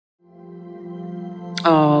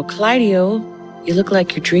Oh, Clydeo, you look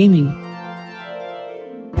like you're dreaming.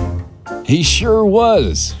 He sure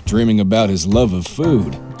was, dreaming about his love of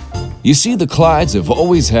food. You see, the Clydes have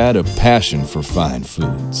always had a passion for fine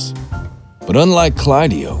foods. But unlike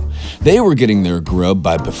Clydeo, they were getting their grub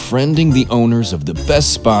by befriending the owners of the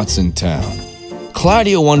best spots in town.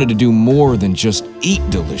 Clydeo wanted to do more than just eat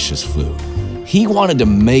delicious food. He wanted to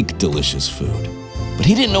make delicious food. But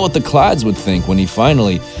he didn't know what the Clydes would think when he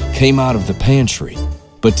finally came out of the pantry.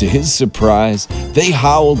 But to his surprise, they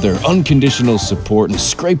howled their unconditional support and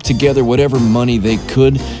scraped together whatever money they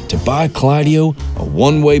could to buy Clydeo a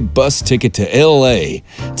one-way bus ticket to LA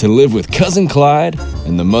to live with Cousin Clyde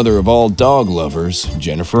and the mother of all dog lovers,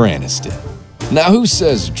 Jennifer Aniston. Now, who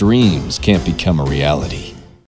says dreams can't become a reality?